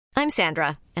I'm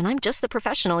Sandra, and I'm just the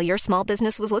professional your small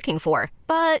business was looking for.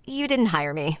 But you didn't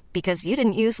hire me because you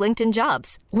didn't use LinkedIn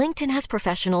Jobs. LinkedIn has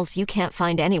professionals you can't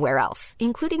find anywhere else,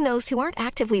 including those who aren't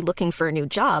actively looking for a new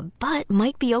job, but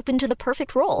might be open to the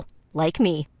perfect role, like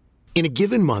me. In a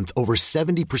given month, over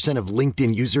 70% of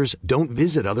LinkedIn users don't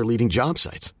visit other leading job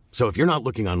sites. So if you're not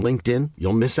looking on LinkedIn,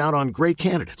 you'll miss out on great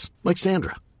candidates like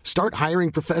Sandra. Start hiring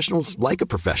professionals like a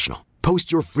professional.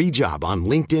 Post your free job on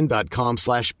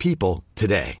linkedin.com/people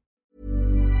today.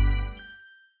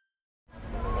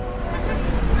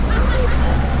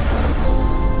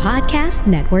 Podcast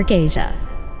Network Asia.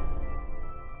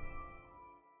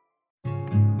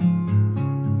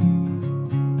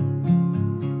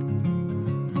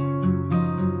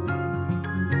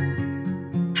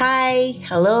 Hi,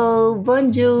 hello,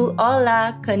 bonjour,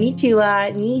 hola,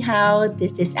 konnichiwa, ni hao.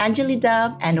 This is Anjali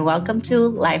Dub and welcome to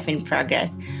Life in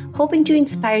Progress. Hoping to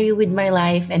inspire you with my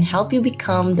life and help you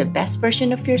become the best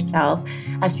version of yourself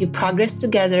as we progress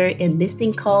together in this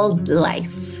thing called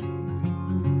life.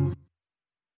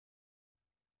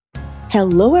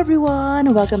 Hello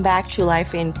everyone, welcome back to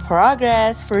Life in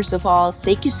Progress. First of all,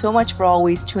 thank you so much for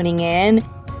always tuning in.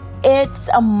 It's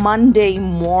a Monday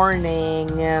morning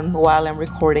while I'm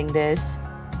recording this,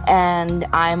 and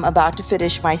I'm about to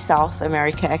finish my South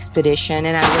America expedition,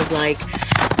 and I was like,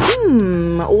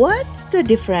 what's the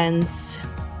difference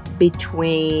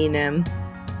between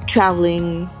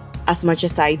traveling as much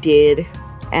as I did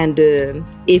and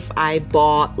if I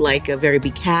bought like a very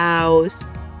big house,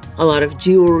 a lot of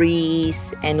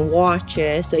jewelries and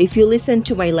watches. So if you listen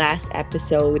to my last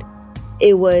episode,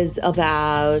 it was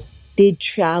about did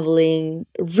traveling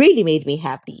really made me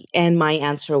happy? And my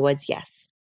answer was yes.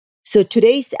 So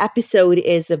today's episode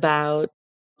is about,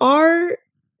 are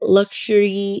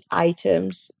luxury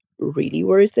items really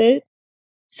worth it?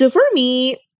 So for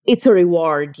me, it's a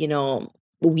reward.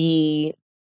 We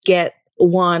get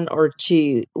one or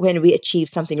two when we achieve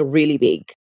something really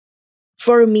big.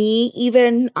 For me,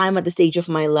 even I'm at the stage of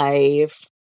my life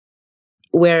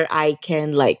where I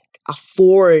can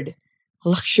afford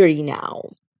luxury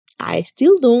now. I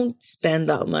still don't spend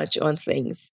that much on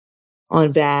things,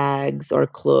 on bags or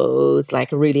clothes,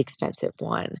 like a really expensive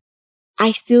one.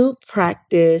 I still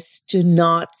practice to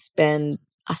not spend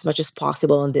as much as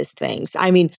possible on these things.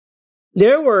 I mean,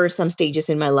 there were some stages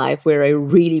in my life where I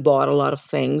really bought a lot of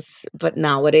things, but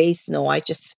nowadays, no, I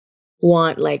just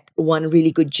want like one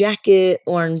really good jacket,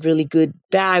 one really good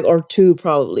bag, or two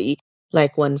probably,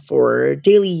 like one for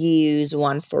daily use,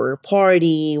 one for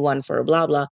party, one for blah,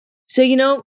 blah. So,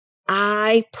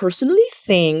 I personally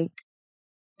think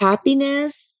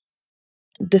happiness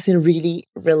doesn't really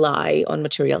rely on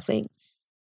material things.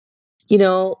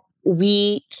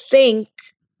 We think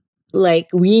like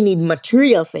we need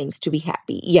material things to be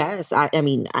happy. Yes, I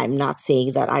mean, I'm not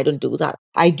saying that I don't do that.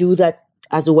 I do that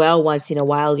as well once in a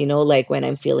while, like when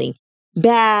I'm feeling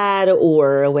bad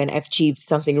or when I've achieved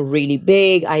something really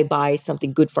big, I buy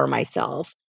something good for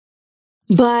myself.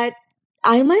 But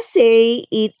I must say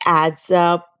it adds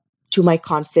up to my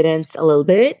confidence a little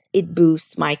bit. It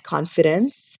boosts my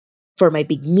confidence for my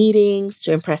big meetings,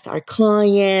 to impress our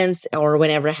clients, or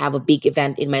whenever I have a big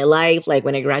event in my life, like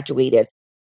when I graduated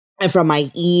and from my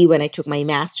when I took my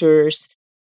master's.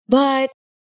 But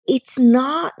it's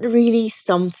not really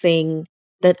something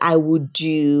that I would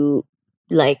do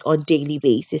like on daily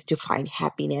basis to find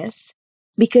happiness,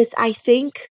 because I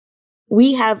think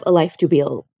we have a life to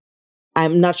build.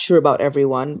 I'm not sure about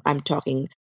everyone. I'm talking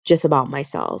just about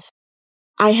myself.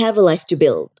 I have a life to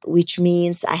build, which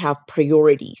means I have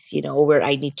priorities, where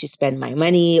I need to spend my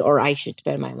money or I should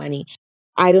spend my money.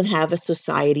 I don't have a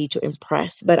society to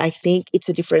impress, but I think it's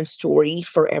a different story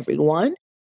for everyone.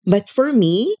 But for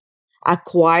me,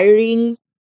 acquiring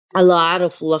a lot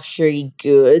of luxury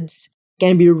goods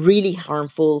can be really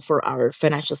harmful for our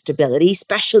financial stability,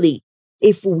 especially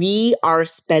if we are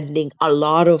spending a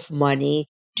lot of money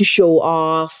to show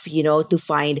off, to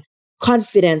find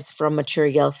confidence from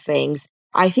material things.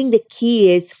 I think the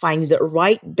key is finding the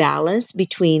right balance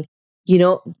between,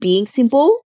 being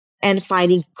simple and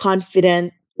finding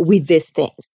confidence with these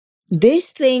things.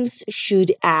 These things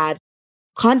should add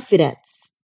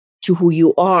confidence to who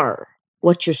you are,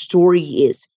 what your story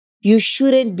is. You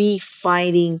shouldn't be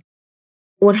finding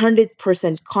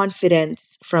 100%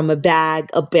 confidence from a bag,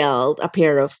 a belt, a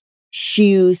pair of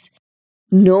shoes.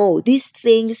 No, these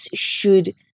things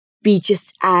should be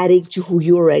just adding to who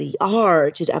you already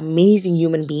are, to the amazing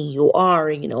human being you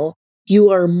are. You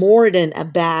are more than a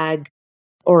bag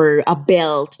or a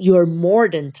belt. You are more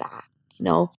than that.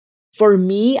 For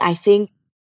me, I think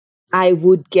I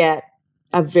would get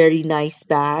a very nice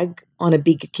bag on a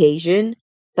big occasion,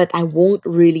 but I won't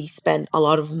really spend a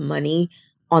lot of money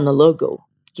on a logo.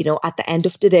 At the end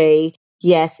of the day,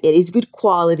 yes, it is good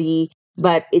quality,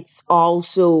 but it's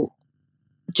also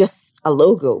just a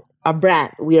logo, a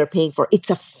brand we are paying for.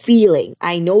 It's a feeling.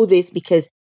 I know this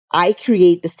because I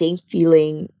create the same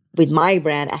feeling with my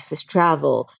brand, Access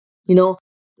Travel.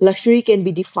 Luxury can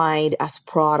be defined as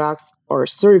products or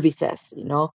services.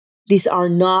 These are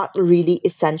not really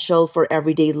essential for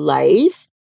everyday life,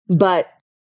 but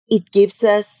it gives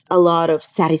us a lot of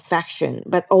satisfaction.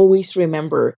 But always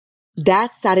remember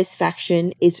that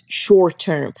satisfaction is short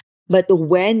term. But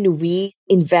when we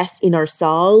invest in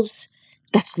ourselves,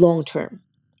 that's long term,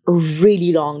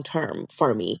 really long term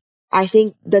for me. I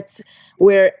think that's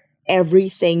where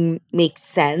everything makes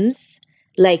sense.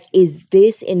 Like, is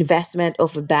this investment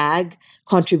of a bag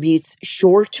contributes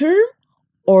short term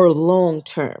or long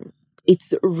term?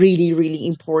 It's really, really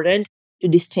important to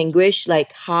distinguish,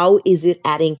 like, how is it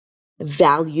adding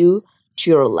value to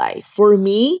your life? For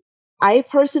me, I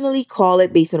personally call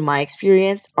it, based on my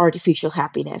experience, artificial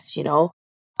happiness.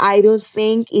 I don't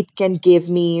think it can give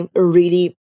me a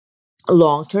really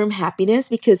long-term happiness,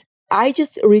 because I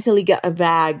just recently got a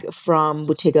bag from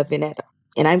Bottega Veneta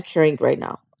and I'm carrying it right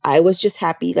now. I was just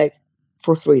happy like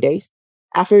for 3 days.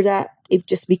 After that, it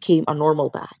just became a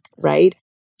normal bag, right?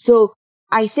 So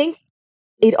I think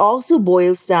it also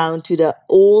boils down to the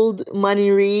old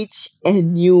money reach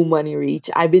and new money reach.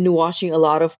 I've been watching a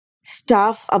lot of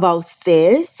stuff about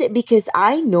this because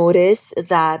I noticed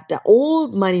that the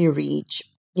old money reach,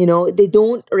 they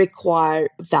don't require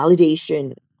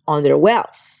validation on their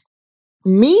wealth.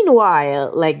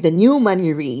 Meanwhile, like the new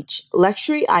money reach,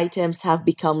 luxury items have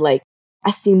become like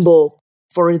a symbol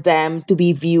for them to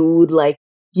be viewed like,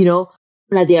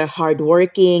 that they are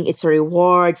hardworking. It's a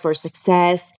reward for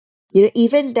success.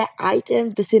 Even the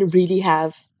item doesn't really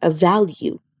have a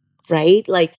value, right?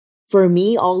 Like for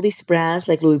me, all these brands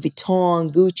like Louis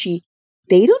Vuitton, Gucci,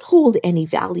 they don't hold any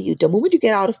value. The moment you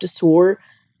get out of the store,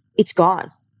 it's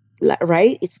gone,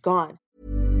 right? It's gone.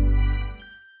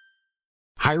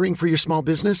 Hiring for your small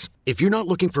business? If you're not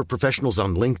looking for professionals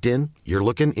on LinkedIn, you're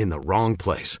looking in the wrong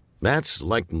place. That's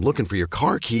like looking for your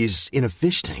car keys in a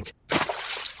fish tank.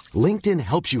 LinkedIn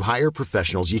helps you hire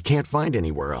professionals you can't find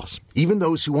anywhere else, even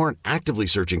those who aren't actively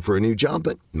searching for a new job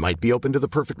but might be open to the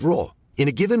perfect role. In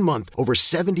a given month, over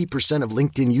 70% of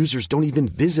LinkedIn users don't even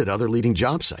visit other leading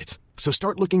job sites. So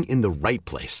start looking in the right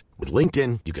place. With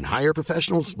LinkedIn, you can hire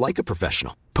professionals like a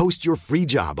professional. Post your free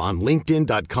job on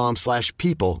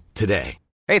linkedin.com/people today.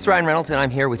 Hey, it's Ryan Reynolds, and I'm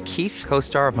here with Keith,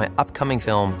 co-star of my upcoming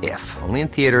film, If, only in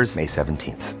theaters May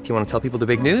 17th. Do you want to tell people the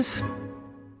big news?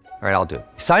 All right, I'll do it.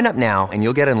 Sign up now and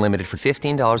you'll get unlimited for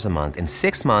 $15 a month and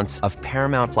 6 months of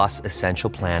Paramount Plus Essential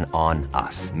Plan on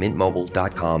us.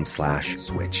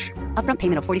 MintMobile.com/switch. Upfront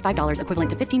payment of $45 equivalent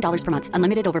to $15 per month.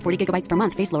 Unlimited over 40 gigabytes per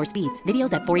month. Face lower speeds.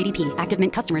 Videos at 480p. Active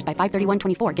Mint customers by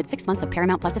 531.24 get 6 months of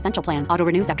Paramount Plus Essential Plan. Auto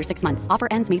renews after 6 months. Offer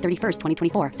ends May 31st,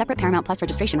 2024. Separate Paramount Plus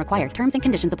registration required. Terms and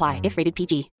conditions apply if rated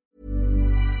PG.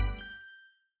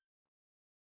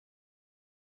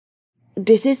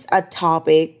 This is a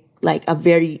topic, like a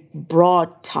very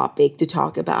broad topic to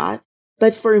talk about.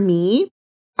 But for me,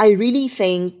 I really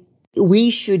think we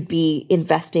should be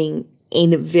investing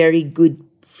in a very good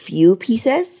few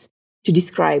pieces to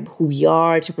describe who we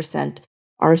are, to present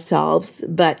ourselves.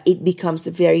 But it becomes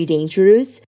very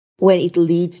dangerous when it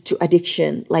leads to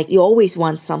addiction. Like you always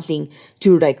want something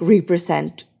to like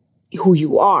represent who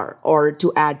you are or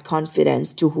to add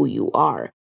confidence to who you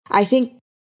are. I think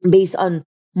based on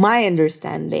my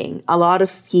understanding, a lot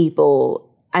of people,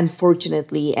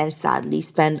 unfortunately and sadly,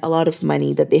 spend a lot of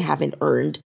money that they haven't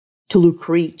earned to look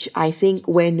rich. I think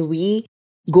when we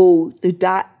go to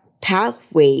that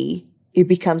pathway, it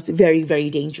becomes very, very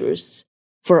dangerous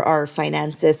for our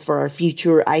finances, for our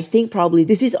future. I think probably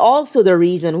this is also the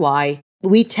reason why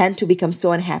we tend to become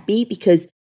so unhappy, because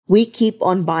we keep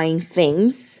on buying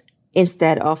things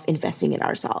instead of investing in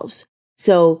ourselves.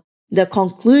 So the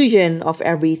conclusion of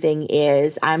everything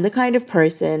is I'm the kind of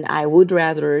person I would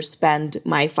rather spend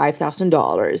my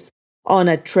 $5,000 on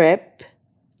a trip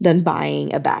than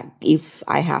buying a bag if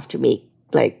I have to make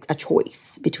like a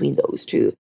choice between those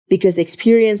two. Because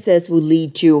experiences will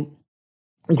lead to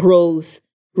growth,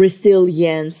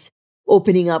 resilience,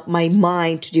 opening up my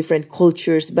mind to different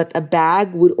cultures. But a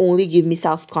bag would only give me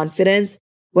self-confidence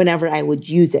whenever I would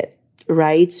use it,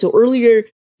 right? So earlier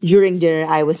during dinner,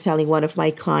 I was telling one of my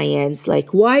clients,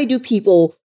 like, why do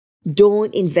people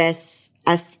don't invest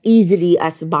as easily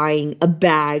as buying a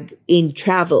bag in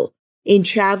travel? In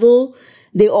travel,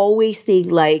 they always think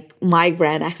like my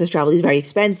brand, Access Travel, is very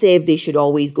expensive. They should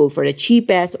always go for the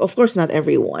cheapest. Of course, not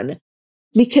everyone.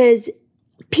 Because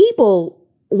people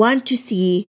want to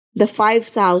see the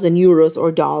 5,000 euros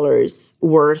or dollars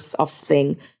worth of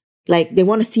thing. Like they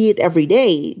want to see it every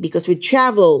day, because with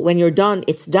travel, when you're done,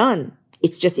 it's done.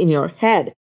 It's just in your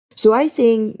head. So I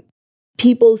think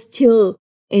people still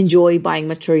enjoy buying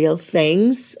material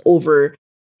things over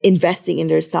investing in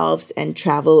themselves and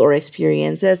travel or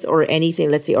experiences or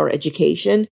anything, let's say, or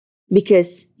education,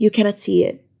 because you cannot see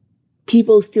it.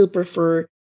 People still prefer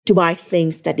to buy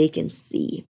things that they can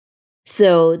see.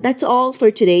 So that's all for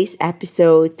today's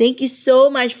episode. Thank you so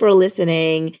much for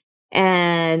listening.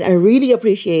 And I really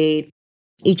appreciate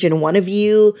each and one of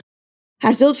you.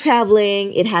 I'm still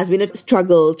traveling. It has been a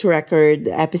struggle to record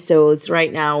the episodes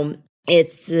right now.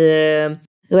 It's,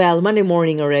 Monday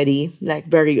morning already, like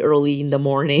very early in the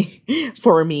morning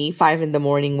for me, 5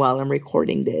 a.m. while I'm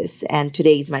recording this. And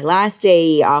today is my last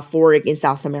day of work in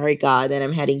South America. Then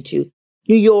I'm heading to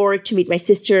New York to meet my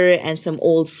sister and some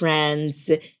old friends.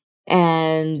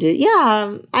 And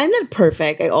yeah, I'm not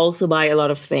perfect. I also buy a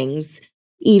lot of things.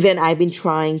 Even I've been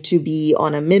trying to be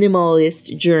on a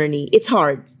minimalist journey. It's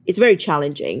hard. It's very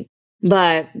challenging,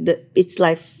 but it's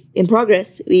life in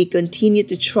progress. We continue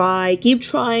to keep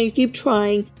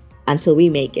trying until we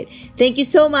make it. Thank you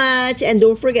so much. And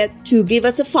don't forget to give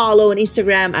us a follow on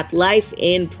Instagram at Life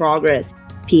in Progress.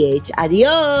 PH,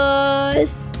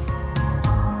 adios.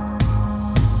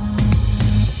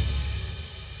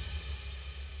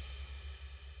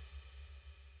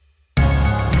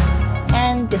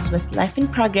 This was Life in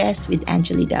Progress with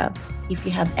Angeli Dove. If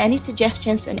you have any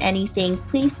suggestions on anything,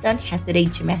 please don't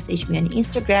hesitate to message me on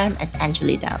Instagram at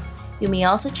Angeli Dove. You may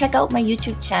also check out my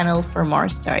YouTube channel for more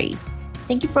stories.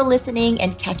 Thank you for listening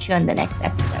and catch you on the next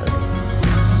episode.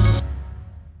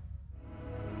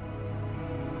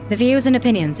 The views and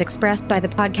opinions expressed by the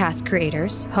podcast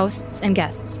creators, hosts, and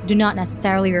guests do not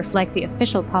necessarily reflect the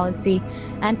official policy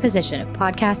and position of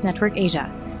Podcast Network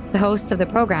Asia, the hosts of the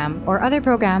program, or other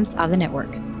programs of the network.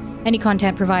 Any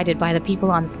content provided by the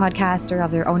people on the podcast are of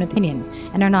their own opinion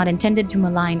and are not intended to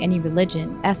malign any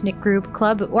religion, ethnic group,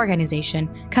 club, organization,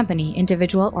 company,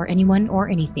 individual, or anyone or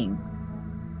anything.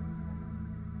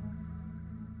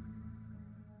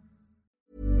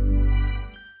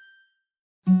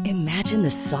 Imagine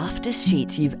the softest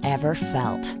sheets you've ever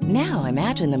felt. Now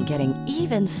imagine them getting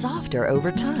even softer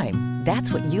over time.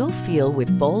 That's what you'll feel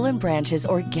with Boll & Branch's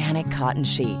organic cotton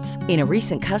sheets. In a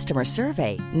recent customer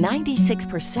survey,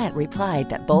 96% replied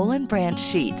that Boll & Branch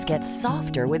sheets get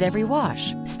softer with every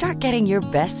wash. Start getting your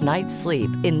best night's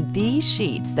sleep in these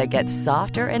sheets that get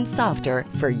softer and softer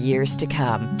for years to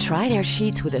come. Try their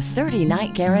sheets with a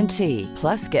 30-night guarantee.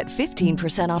 Plus, get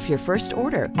 15% off your first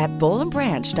order at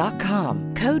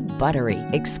bollandbranch.com. Code BUTTERY.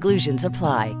 Exclusions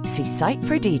apply. See site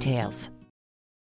for details.